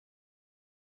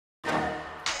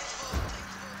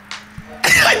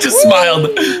just smiled.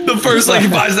 The first like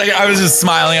 5 seconds, I was just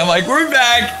smiling. I'm like, we're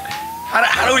back.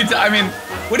 How do we? I mean,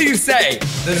 what do you say?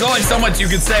 There's only so much you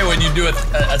can say when you do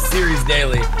a series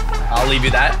daily. I'll leave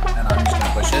you that, and I'm just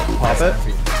gonna push it. Pop it.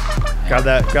 Grab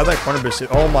that corner boost.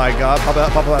 Oh my god! Pop it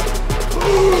up! Pop it up!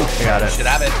 I got it. You should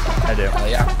have it. I do. Hell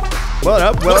yeah. Well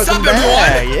up. What's up, Welcome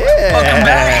back. everyone? Yeah. Welcome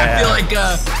back. I feel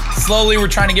like slowly we're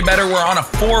trying to get better. We're on a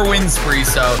 4-win spree,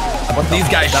 so these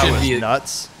guys should be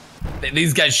nuts.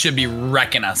 These guys should be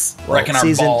wrecking us, Well, wrecking our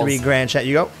season balls. 3 grand chat.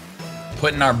 You go.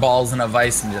 Putting our balls in a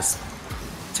vice and just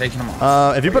taking them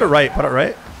off. If you put it right, put it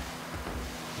right.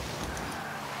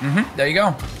 There you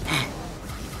go.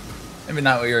 Maybe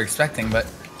not what you were expecting, but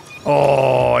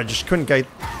Oh, I just couldn't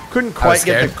quite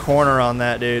get the corner on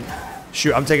that, dude.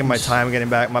 Shoot, I'm taking my time getting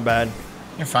back. My bad.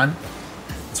 you're fine.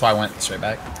 That's why I went straight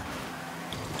back.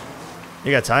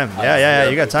 You got time. Yeah.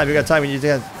 You got time. You got time. You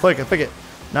just flick it.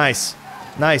 Nice.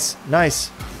 Nice.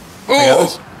 Ooh. I got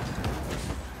this.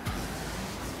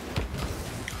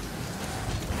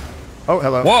 Oh,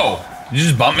 hello. Whoa! You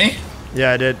just bump me?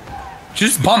 Yeah, I did. You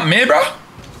just bump me, bro?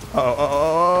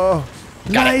 Oh.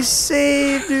 Got Nice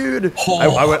save, dude. Oh,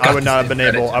 I would not have been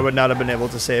credit. able. I would not have been able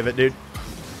to save it, dude.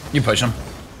 You push him.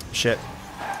 Shit.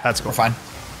 That's cool. We're fine.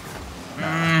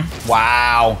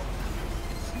 Wow.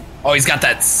 Oh, he's got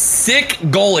that sick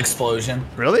goal explosion.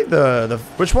 Really? The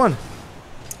which one?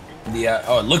 The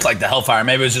oh, it looked like the Hellfire.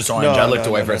 Maybe it was just orange. I looked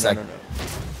away for a sec.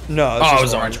 No, Oh, it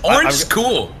was orange. Orange is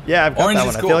cool. Yeah, I've got Orange that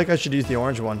is one. cool. I feel like I should use the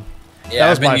orange one. Yeah, That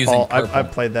was I've been my using fault. purple. I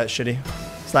played that shitty.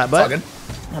 Slap It's all butt. good.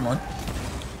 Come on.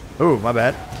 Ooh, my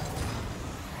bad.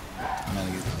 I'm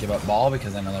gonna give up ball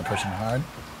because I know they're pushing hard.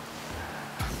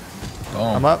 Boom.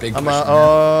 I'm up. Big I'm push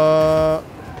up.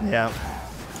 in there. Yeah.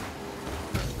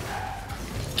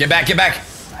 Get back. Get back.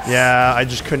 Yeah, I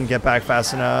just couldn't get back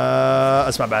fast enough.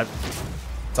 That's my bad.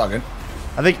 It's all good.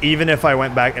 I think even if I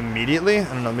went back immediately, I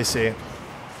don't know, let me see.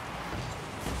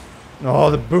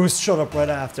 Oh, the boost showed up right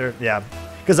after. Yeah,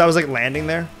 because I was like landing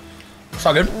there. It's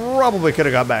all good. Probably could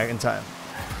have got back in time.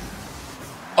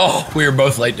 Oh, we were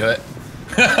both late to it.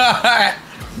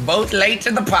 Both late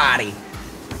to the party.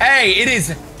 Hey, it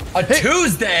is a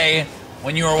Tuesday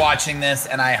when you are watching this,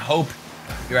 and I hope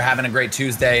you're having a great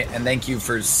Tuesday, and thank you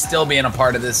for still being a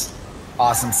part of this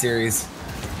awesome series.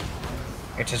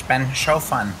 It has been so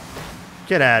fun.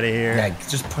 Get out of here. Yeah,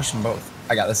 just push them both.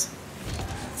 I got this.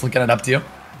 Flicking it up to you.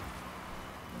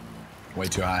 Way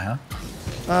too high,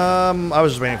 huh? I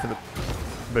was just waiting for the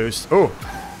boost. Oh.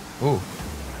 Ooh.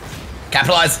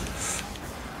 Capitalize.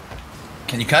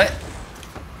 Can you cut?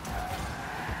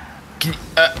 Can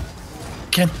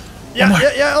you,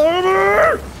 Yeah.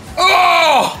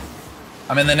 Oh!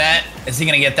 I'm in the net. Is he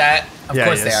gonna get that? Of Yeah,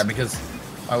 course he they is. are, because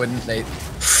why wouldn't they?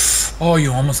 Oh,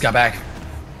 you almost got back.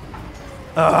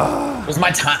 Was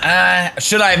my time?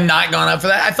 Should I have not gone up for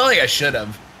that? I felt like I should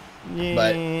have,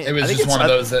 but it was just one of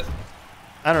those that.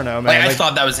 I don't know, man. Like, I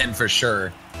thought that was in for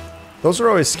sure. Those are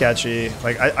always sketchy.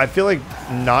 Like, I feel like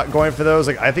not going for those.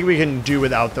 Like, I think we can do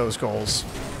without those goals.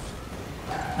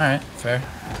 All right, fair.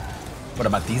 What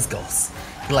about these goals?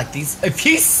 You like these? If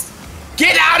he's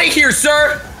get out of here,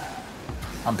 sir!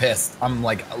 I'm pissed. I'm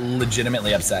like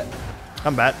legitimately upset.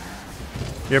 I'm bad.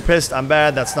 You're pissed. I'm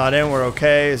bad. That's not in. We're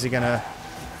okay. Is he gonna?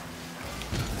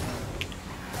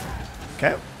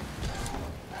 Okay.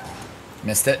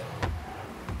 Missed it.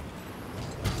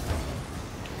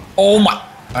 Oh my.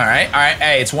 All right.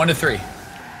 Hey, it's 1-3.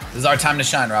 This is our time to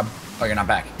shine, Rob. Oh, you're not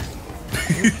back.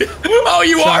 Oh,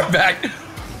 you are back.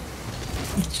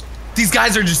 These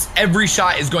guys are just, every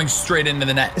shot is going straight into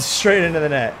the net. Straight into the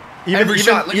net. Every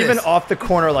shot, look at even this. off the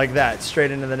corner like that,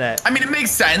 straight into the net. I mean, it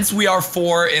makes sense. We are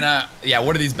 4 in a, yeah,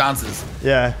 what are these bounces?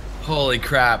 Yeah. Holy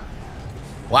crap.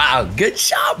 Wow, good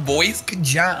job, boys. Good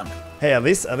job. Hey, at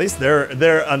least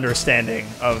they're understanding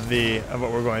of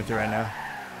what we're going through right now.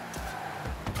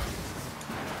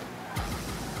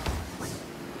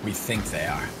 We think they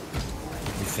are.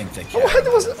 We think they can. Oh,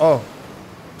 what was it? Oh.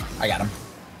 I got him.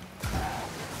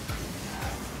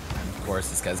 Of course,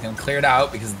 this guy's gonna clear it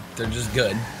out because they're just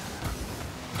good.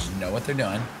 Just know what they're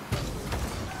doing.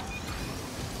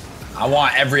 I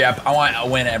want a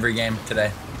win every game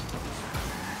today.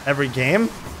 Every game?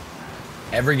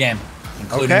 Every game,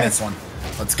 including Okay. this one.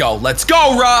 Let's go. Let's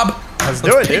go, Rob. Let's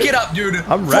do it, pick dude. it up, dude.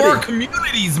 I'm For ready. our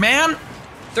communities, man.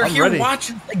 They're I'm here ready.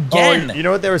 watching again. Oh, you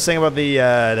know what they were saying about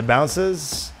the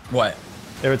bounces? What?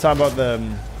 They were talking about the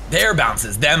Their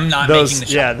bounces, them not those making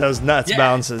the shot. yeah, those nuts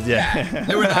bounces. Yeah.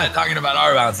 They were not talking about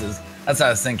our bounces. That's what I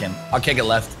was thinking. I'll kick it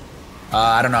left.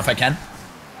 I don't know if I can.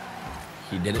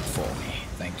 He did it for me.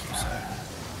 Thank you, sir.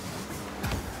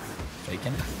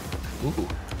 Faking it. Ooh.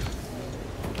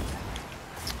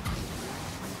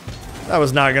 That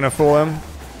was not gonna fool him.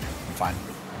 I'm fine.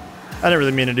 I didn't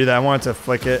really mean to do that. I wanted to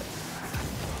flick it.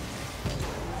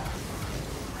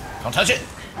 Don't touch it.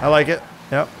 I like it.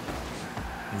 Yep.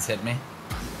 He's hitting me.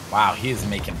 Wow, he is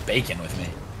making bacon with me.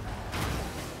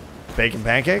 Bacon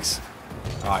pancakes?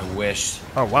 Oh, I wish.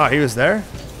 Oh, wow, he was there?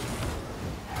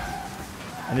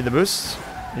 I need the boost.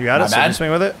 You got it, so you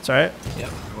swing with it. It's all right. Yep.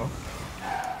 Cool.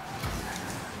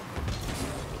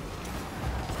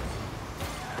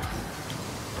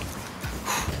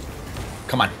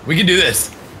 Come on, we can do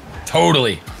this.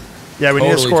 Totally. Yeah, we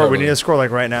need a score. Totally. We need a score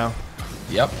like right now.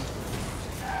 Yep.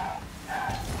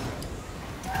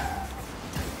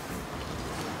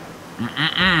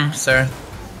 Sir.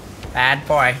 Bad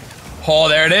boy. Oh,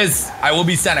 there it is. I will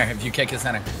be center if you kick the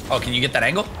center. Oh, can you get that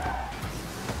angle?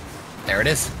 There it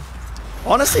is.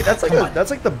 Honestly, that's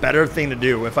like the better thing to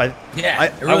do. If I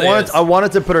I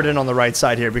wanted to put it in on the right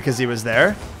side here because he was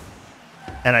there,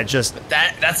 and I just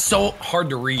that's so hard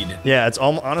to read. Yeah, it's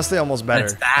honestly almost better.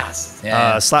 It's fast.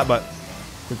 Yeah. Slap butt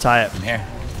to tie it. I'm here.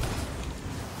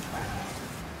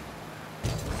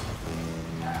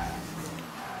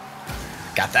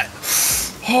 Got that.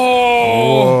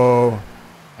 Oh. Whoa.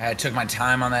 I took my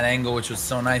time on that angle, which was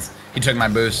so nice. He took my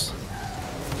boost.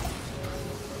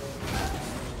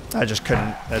 I just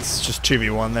couldn't. That's just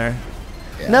 2v1 there.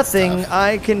 Yeah, nothing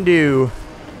I can do.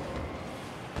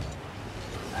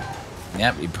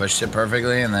 Yep, he pushed it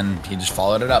perfectly, and then he just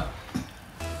followed it up.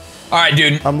 All right,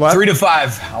 dude. I'm left. 3 to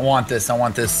 5. I want this. I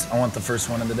want this. I want the first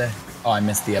one of the day. Oh, I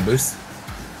missed the boost.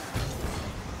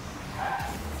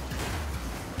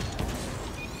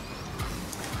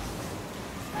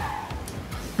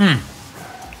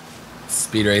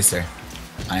 Speed Racer.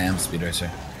 I am Speed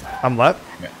Racer. I'm left.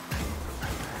 Yeah.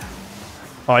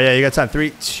 Oh yeah, you got time. 3,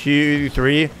 2,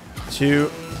 3,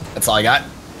 2. That's all I got.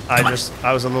 I was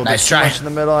a little bit too much in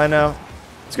the middle. I know.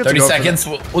 It's good. 30 seconds.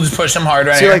 We'll just push them hard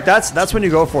right here. See, like that's when you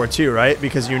go for it too, right?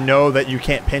 Because you know that you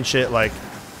can't pinch it. Like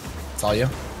it's all you.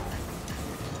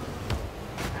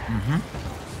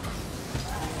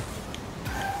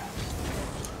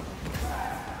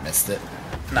 Missed it.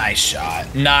 Nice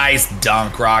shot. Nice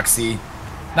dunk, Roxy.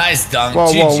 Nice dunk.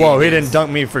 Whoa, whoa, whoa. He didn't dunk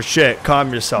me for shit.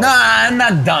 Calm yourself. Nah,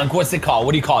 not dunk. What's it called?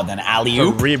 What do you call it then?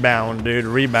 Alley-oop? Rebound, dude.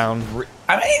 Rebound.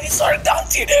 I mean, he sort of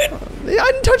dunked you, dude.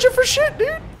 I didn't touch it for shit,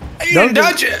 dude. You didn't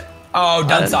touch it. Oh,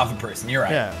 dunks off a person. You're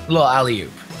right. Yeah. Little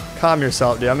alley-oop. Calm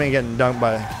yourself, dude. I'm getting dunked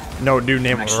by no dude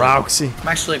named Roxy. I'm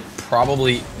actually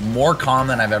probably more calm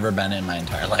than I've ever been in my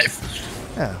entire life.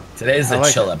 Yeah. Today's the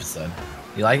chill episode.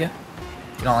 You like it?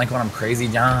 You don't like when I'm crazy,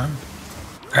 John?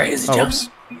 Crazy, John? Oops.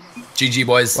 GG,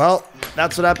 boys. Well,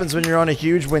 that's what happens when you're on a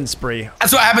huge win spree.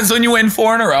 That's what happens when you win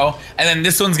 4 in a row. And then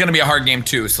this one's going to be a hard game,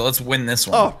 too. So let's win this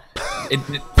one. Oh.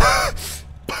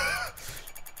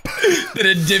 Did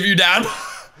it div you down?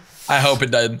 I hope it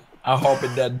did. I hope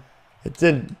it did. It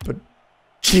didn't, but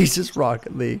Jesus,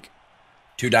 Rocket League.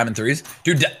 2 Diamond 3s?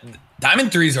 Dude,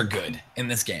 Diamond 3s are good in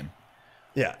this game.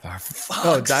 Yeah.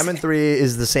 Oh, Diamond 3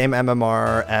 is the same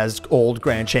MMR as old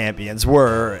Grand Champions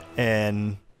were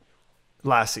in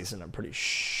last season, I'm pretty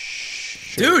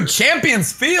sure. Dude,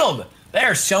 Champions Field.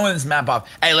 They're showing this map off.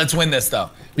 Hey, let's win this, though.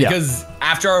 Because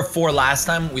after our 4 last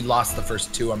time, we lost the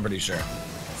first 2, I'm pretty sure.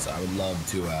 So I would love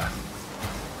to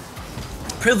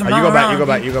prove them you go back, you go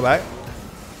back, you go back.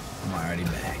 I'm already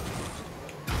back.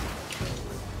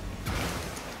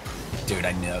 Dude,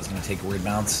 I knew I was going to take a weird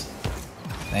bounce.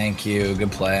 Thank you.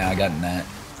 Good play. I got net.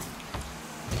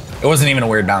 It wasn't even a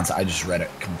weird bounce. I just read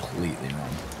it completely wrong.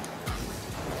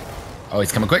 Oh,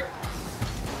 he's coming quick.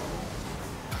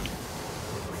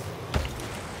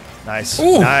 Nice.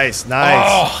 Ooh. Nice. Nice.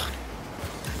 Oh.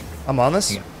 I'm on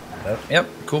this? Yep.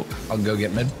 Cool. I'll go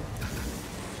get mid.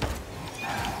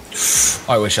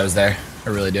 Oh, I wish I was there. I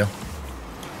really do.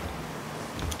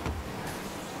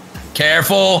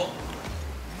 Careful.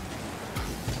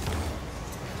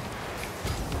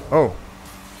 Oh.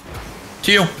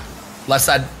 To you. Left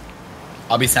side.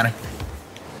 I'll be center.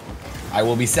 I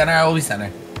will be center. I will be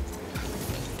center.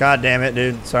 God damn it,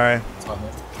 dude. Sorry.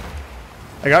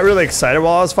 I got really excited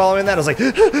while I was following that. I was like,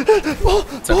 ball,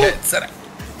 it's okay. It's center.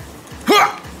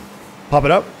 Pop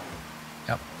it up.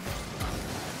 Yep.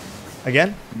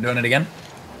 Again? I'm doing it again.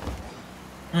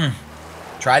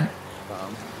 Tried.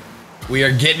 We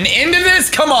are getting into this.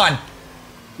 Come on.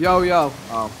 Yo, yo.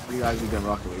 Oh, you guys are doing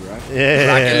Rocket League, right? Yeah.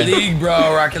 Rocket League,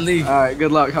 bro. Rocket League. All right.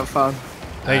 Good luck. Have fun.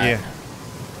 Thank you.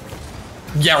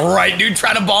 Yeah, right, dude.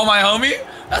 Try to ball my homie.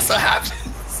 That's what happens.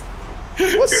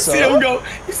 What's up?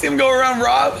 You see him go around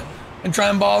Rob and try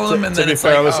and ball him, and then to be it's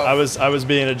fair, like, I was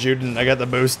being a Jude and I got the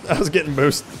boost. I was getting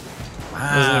boost.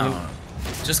 Wow.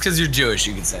 Just because you're Jewish,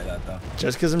 you could say that though.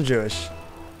 Just because I'm Jewish.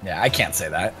 Yeah, I can't say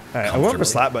that. All right, I went for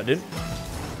slap butt, dude.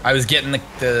 I was getting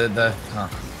the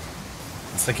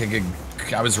it's like a good,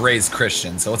 I was raised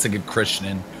Christian, so what's a good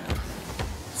Christian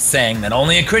saying that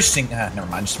only a Christian, never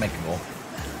mind, just make a goal.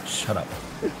 Shut up.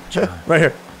 Right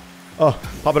here. Oh,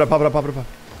 pop it up, pop it up, pop it up, pop.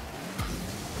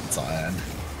 That's all I had.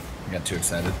 I got too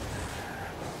excited.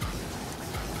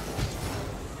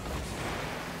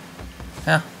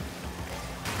 Yeah.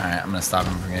 Alright, I'm gonna stop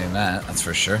him from getting that, that's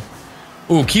for sure.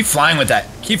 Ooh, keep flying with that.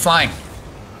 Keep flying.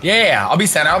 Yeah, I'll be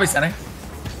center, I'll be center.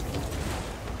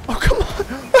 Oh, come on.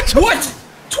 What?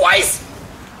 Twice?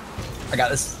 I got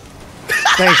this.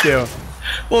 Thank you.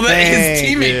 Well, his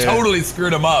teammate totally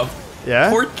screwed him up.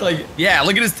 Yeah? Yeah,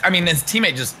 look at his, I mean, his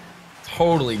teammate just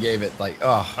totally gave it like,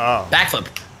 oh. Backflip.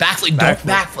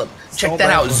 Backflip. Check that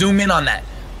out. Zoom in on that.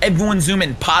 Everyone zoom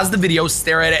in. Pause the video,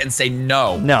 stare at it, and say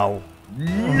no. No.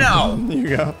 No. There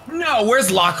you go. No.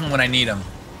 Where's Lachlan when I need him?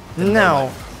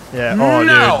 No. Yeah. Oh,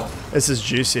 no. Dude. This is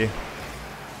juicy.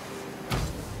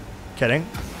 Kidding?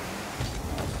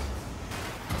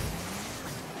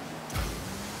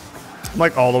 I'm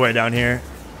like all the way down here.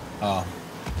 Oh.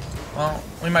 Well,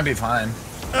 we might be fine.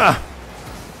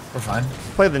 We're fine.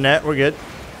 Play the net. We're good.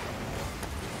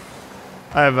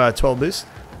 I have 12 boost.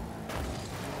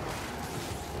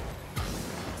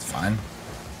 It's fine.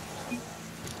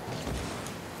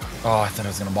 Oh, I thought I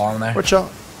was gonna ball in there. What y'all?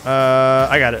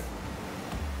 I got it.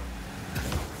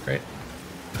 Great.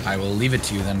 I will leave it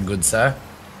to you then, good sir.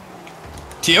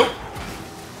 To you.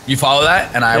 You follow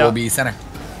that, and I will be center.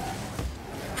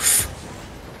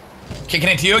 Kicking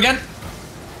it to you again.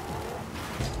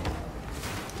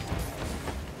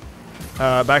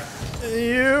 Back to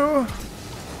you.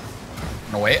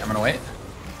 I'm gonna wait.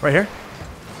 Right here.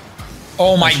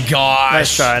 Oh my gosh.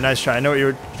 Nice try, nice try. I know what you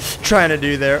were trying to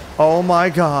do there. Oh my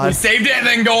god. You saved it and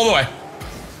then go all the way.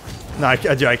 No, I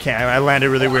can't. I landed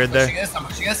really weird there. I'm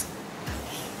pushing this.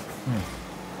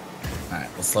 Alright,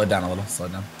 we'll slow it down a little. Slow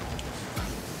it down.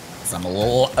 So I'm a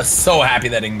little so happy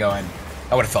that didn't go in.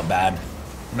 I would have felt bad.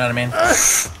 You know what I mean?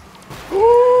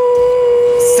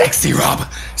 Sexy, Rob.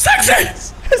 Sexy!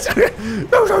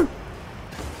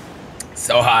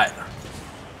 So hot.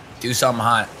 Do something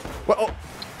hot. Well, oh,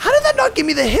 how did that not give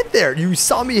me the hit there? You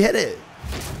saw me hit it.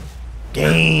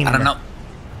 Game. I don't know.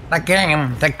 The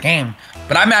game.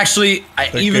 But I'm actually,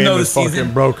 even though the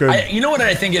season, broken. You know what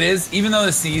I think it is? Even though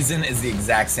the season is the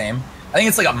exact same, I think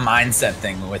it's like a mindset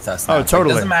thing with us now. Oh, totally.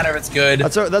 Like, doesn't matter if it's good.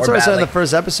 That's what I said in the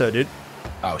first episode, dude.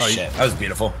 Oh shit, that was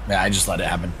beautiful. Yeah, I just let it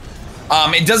happen.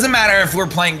 It doesn't matter if we're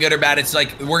playing good or bad. It's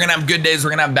like, we're gonna have good days,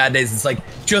 we're gonna have bad days. It's like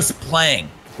just playing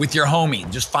with your homie.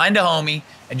 Just find a homie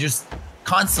and just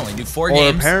constantly do 4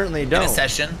 games apparently don't. in a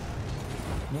session.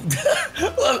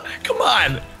 Come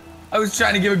on. I was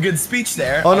trying to give a good speech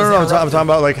there. Oh, no, I'm talking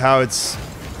about like how it's...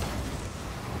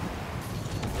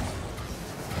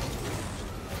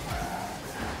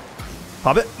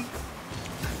 Pop it.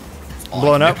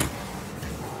 Blowing up.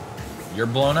 You're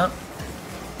blowing up?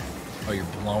 Oh, you're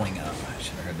blowing up. I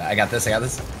should have heard that. I got this.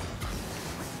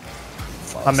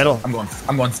 I'm middle. I'm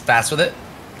going fast with it.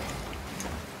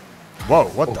 Whoa,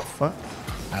 what the fuck?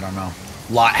 I don't know.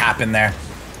 A lot happened there.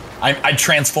 I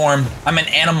transformed. I'm an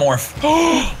Animorph.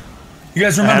 You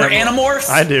guys remember Animorphs?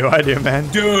 I do, man.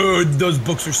 Dude, those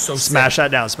books are so Smash sick.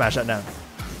 that down, smash that down.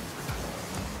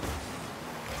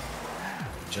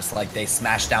 Just like they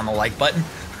smashed down the like button.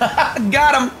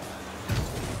 Got him.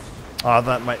 Oh,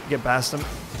 that might get past him.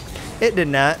 It did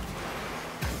not.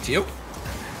 To you.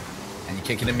 And you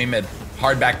kick it in me mid.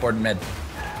 Hard backboard mid.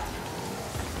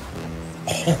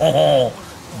 Oh,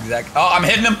 exactly. Oh, I'm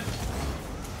hitting him.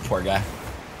 Poor guy.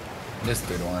 Just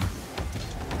 3-1.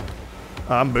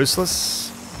 I'm boostless.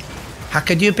 How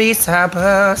could you be so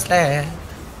boostless?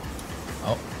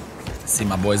 Oh, see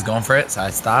my boy's going for it, so I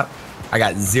stop. I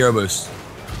got 0 boost.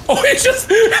 Oh, he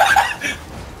just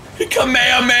he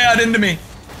Kamehameha into me.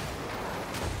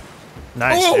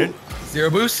 Nice, dude. 0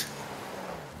 boost.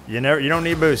 You don't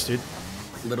need boost, dude.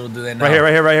 Little do they know.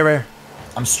 Right here.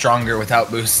 I'm stronger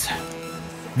without boost.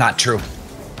 Not true.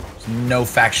 There's no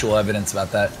factual evidence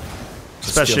about that.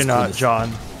 Just especially not cool.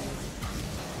 John.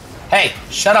 Hey,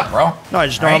 shut up, bro. No, I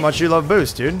just know how much you love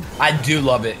boost, dude. I do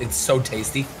love it. It's so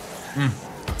tasty.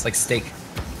 It's like steak.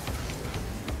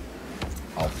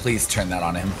 Oh, please turn that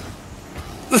on him.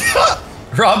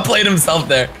 Rob played himself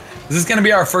there. Is this going to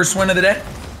be our first win of the day?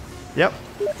 Yep.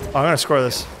 I'm going to score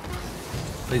this.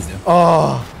 Please do.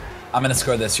 Oh. I'm going to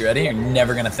score this. You ready? You're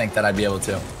never going to think that I'd be able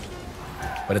to.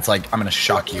 But it's like, I'm going to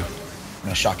shock you. I'm going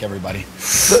to shock everybody.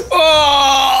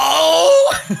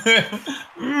 Oh!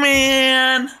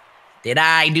 Man. Did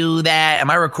I do that? Am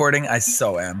I recording? I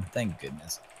so am. Thank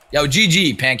goodness. Yo,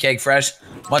 GG, Pancake Fresh.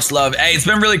 Much love. Hey, it's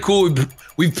been really cool.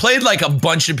 We've played like a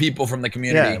bunch of people from the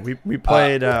community. Yeah, we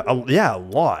played a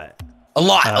lot. A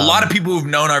lot of people who've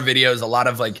known our videos. A lot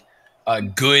of like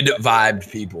good vibed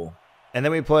people. And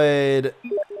then we played.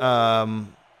 I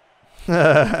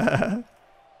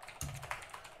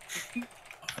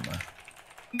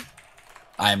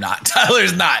am not.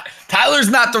 Tyler's not. Tyler's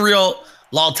not the real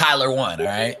Lol Tyler 1. All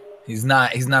right. He's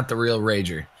not the real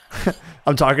rager.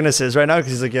 I'm talking to Sizz right now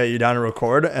because he's like, yeah, you down to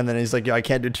record? And then he's like, yeah, I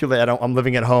can't do too late. I'm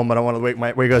living at home. I don't want to wake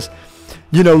my. Where he goes,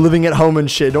 you know, living at home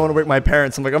and shit. Don't want to wake my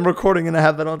parents. I'm like, I'm recording and I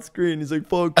have that on screen. He's like,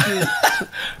 fuck you.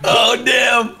 Oh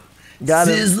damn. Got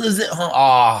Sizz lives at home.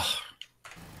 Oh,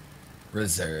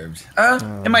 reserved.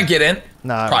 It might get in.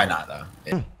 Nah, probably not though.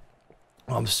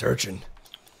 I'm searching.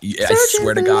 Yeah, I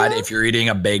swear to God, if you're eating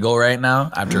a bagel right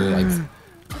now, after like,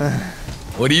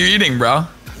 what are you eating, bro?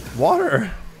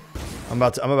 Water. I'm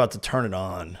about to turn it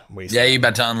on. Wasteland. Yeah, you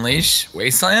about to unleash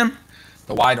Wasteland?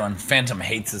 The wide one. Phantom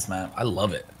hates this map. I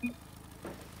love it.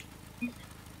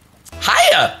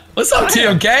 Hiya! What's up,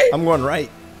 TOK? I'm going right.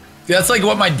 Dude, that's like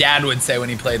what my dad would say when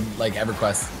he played like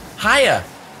EverQuest. Hiya!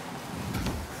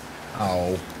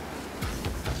 Oh.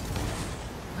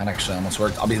 That actually almost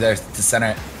worked. I'll be there to center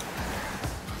it.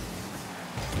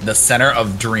 The center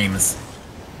of dreams.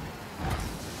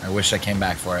 I wish I came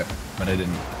back for it, but I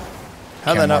didn't.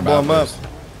 How'd that not blow him up?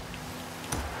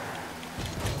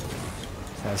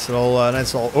 Nice little,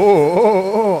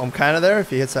 oh, I'm kind of there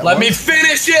if he hits that. Let me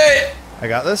finish it! I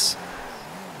got this.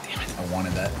 Damn it, I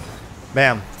wanted that.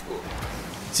 Bam.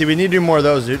 See, we need to do more of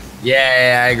those, dude.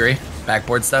 Yeah, I agree.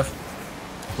 Backboard stuff.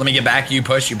 Let me get back. You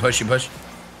push, you push, you push.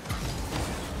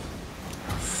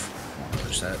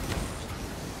 Push that.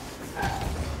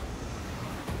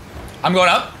 I'm going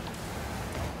up.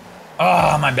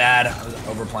 Oh, my bad. I was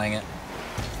overplaying it.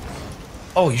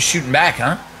 Oh, you're shooting back,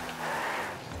 huh?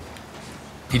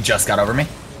 He just got over me.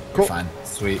 Cool. You're fine.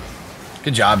 Sweet.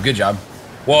 Good job. Good job.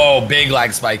 Whoa, big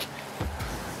lag spike.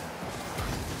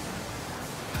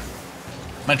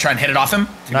 I'm gonna try and hit it off him.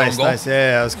 Nice, nice.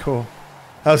 Yeah, that was cool.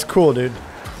 That was cool, dude.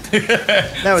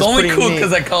 That was only cool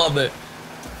because I called it.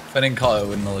 If I didn't call it, it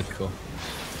wouldn't have looked cool.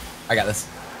 I got this.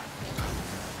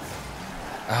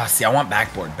 Ah, see, I want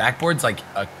backboard. Backboard's like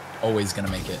always gonna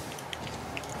make it.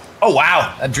 Oh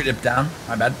wow, that dripped down.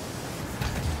 My bad.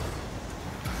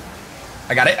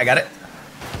 I got it. I got it.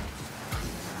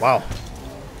 Wow.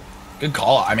 Good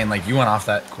call. I mean, like you went off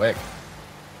that quick.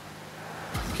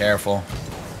 Careful.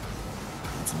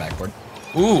 That's a backboard.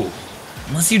 Ooh.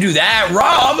 Unless you do that,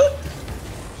 Rob.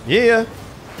 Yeah.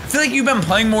 I feel like you've been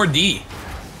playing more D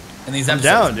in these episodes.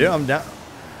 I'm down, dude. I'm down.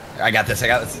 I got this. I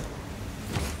got this.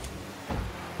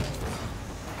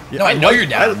 Yeah, no, I know you're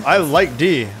down. I like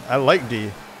D. I like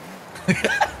D.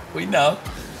 We know.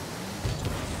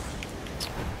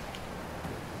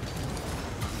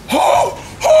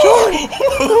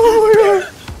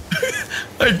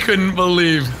 I couldn't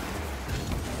believe.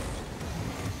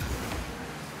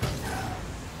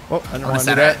 Oh, I don't want to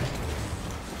do that.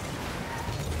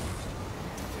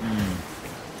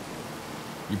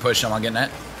 You push him, I'll get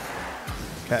net.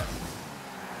 Okay.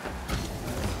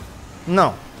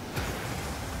 No.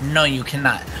 No, you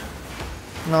cannot.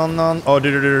 No, no. Oh,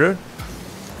 dude.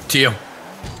 To you.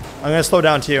 I'm gonna slow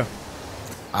down to you.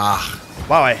 Ah.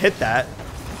 Wow, I hit that.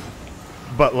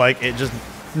 But like, it just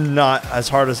not as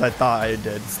hard as I thought I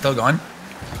did. Still going.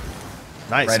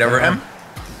 Nice. Right over him.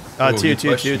 Two.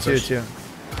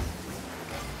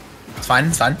 It's fine.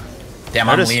 It's fine. Damn,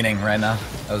 I'm leaning right now.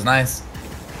 That was nice. It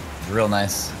was real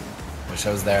nice. Wish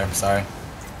I was there. I'm sorry.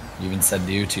 You even said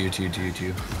do.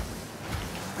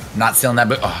 Not stealing that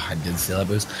boost. Oh, I did steal that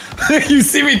boost. You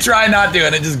see me try not to,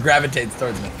 and it just gravitates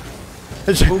towards me.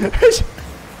 It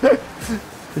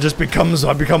just becomes,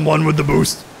 I become one with the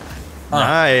boost.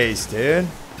 Nice, dude.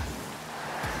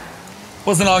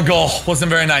 Wasn't on goal. Wasn't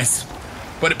very nice.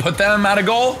 But it put them out of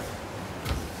goal.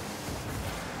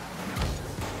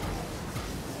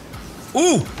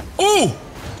 Ooh. Ooh.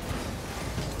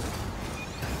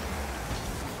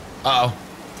 Uh-oh.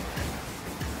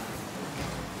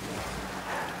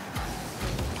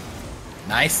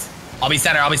 Nice. I'll be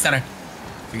center. You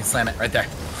can slam it right there.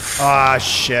 Ah,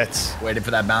 shit. Waited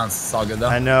for that bounce. It's all good, though.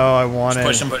 I know. I wanted.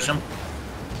 Push him.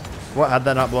 What? How'd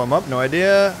that not blow him up? No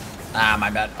idea. Ah, my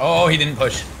bad. Oh, he didn't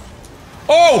push.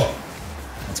 Oh!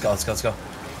 Let's go.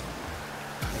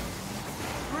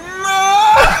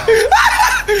 No!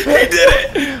 He did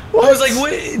it. What? I was like,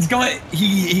 what? It's going.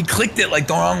 He clicked it like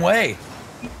the wrong way.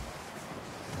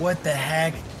 What the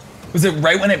heck? Was it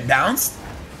right when it bounced?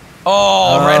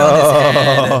 Oh, right on his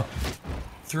head.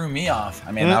 threw me off.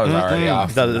 I mean, that was already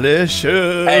off.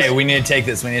 Delicious. Hey, we need to take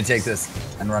this. We need to take this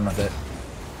and run with it.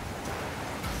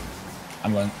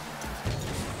 I'm going.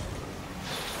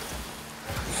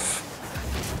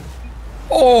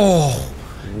 Oh,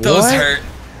 those What? hurt.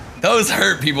 Those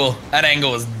hurt, people. That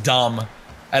angle was dumb.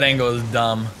 That angle was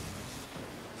dumb.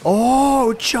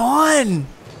 Oh, John.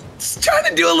 Just trying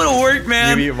to do a little work,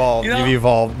 man. You've evolved. You know? You've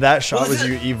evolved. That shot What was is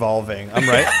you it? evolving. I'm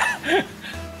right.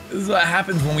 This is what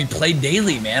happens when we play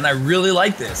daily, man. I really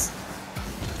like this.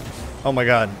 Oh my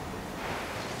God.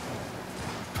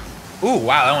 Ooh,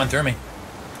 wow, that went through me.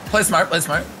 Play smart, play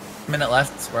smart. Minute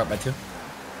left, so we're up by 2.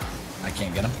 I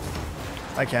can't get him.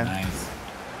 I can. Nice.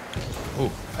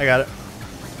 Ooh, I got it.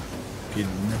 good.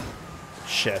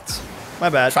 Shit. My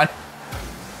bad. Fine.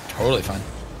 Totally fine.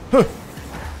 Huh.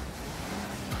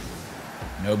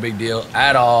 No big deal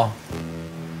at all.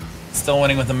 Still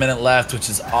winning with a minute left, which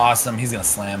is awesome. He's gonna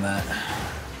slam that.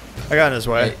 I got in his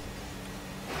way. Wait.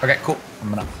 Okay, cool. I'm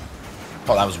gonna.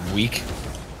 Oh, that was weak.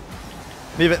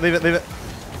 Leave it. Leave it. Leave it.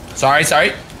 Sorry,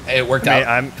 sorry. It worked out.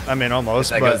 I'm in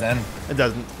almost. That but goes in. It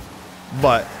doesn't.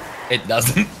 But It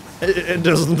doesn't. it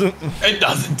doesn't. It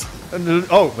doesn't.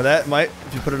 Oh, but that might.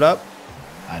 If you put it up.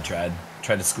 I tried.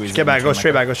 Tried to squeeze. Get it back. in Go between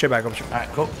straight my- back. Go straight back. Go straight. All right,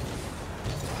 cool.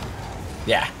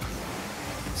 Yeah.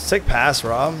 Sick pass,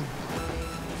 Rob.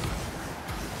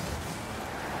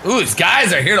 Ooh, these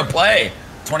guys are here to play.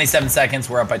 27 seconds.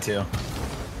 We're up by 2.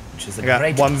 Which is a I got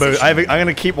great one boost. position. I'm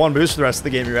gonna keep one boost for the rest of the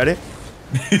game. You ready?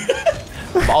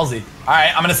 Ballsy. All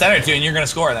right, I'm gonna center it to you, and you're gonna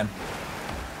score then.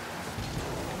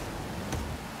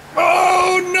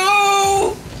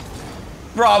 Oh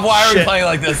no! Rob, why are we Shit. playing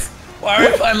like this? Why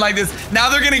are we playing like this? Now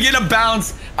they're gonna get a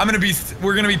bounce.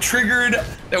 We're gonna be triggered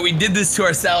that we did this to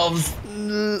ourselves.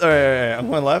 All right. I'm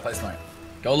going left. Play smart.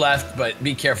 Go left, but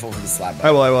be careful for the slap I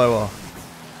button. will. I will. I will.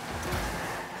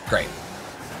 Great.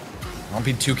 Don't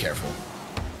be too careful.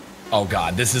 Oh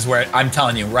God, this is where I'm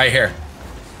telling you, right here.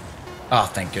 Oh,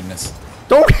 thank goodness.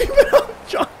 Don't keep it up,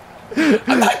 John.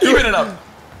 I'm not keeping it up.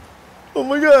 Oh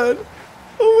my God.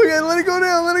 Oh my God. Let it go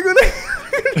down. Let it go down.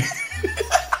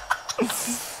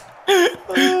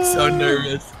 So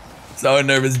nervous. So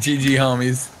nervous. GG,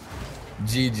 homies.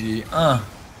 GG.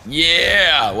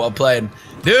 Yeah. Well played.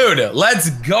 Dude, let's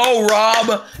go,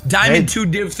 Rob. Diamond 2,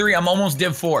 Div 3. I'm almost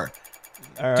Div 4.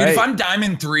 All Dude, right. if I'm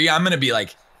Diamond 3, I'm going to be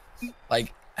like,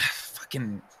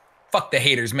 fucking, fuck the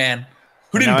haters, man.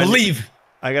 Who didn't Now believe?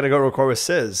 I gotta go record with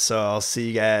Sizz, so I'll see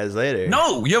you guys later.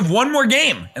 No, you have one more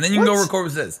game, and then you can go What? record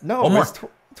with this. No, one more. it's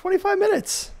 25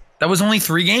 minutes. That was only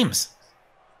 3 games.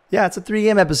 Yeah, it's a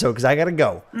 3-game episode because I gotta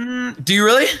go. Do you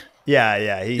really?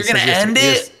 Yeah. You're gonna end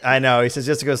it? I know. He says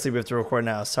just to go sleep. We have to record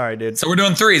now. Sorry, dude. So we're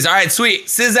doing 3s. All right, sweet.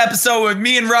 Sizz episode with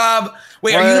me and Rob.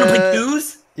 Wait, are you gonna play What?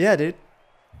 2s? Yeah, dude.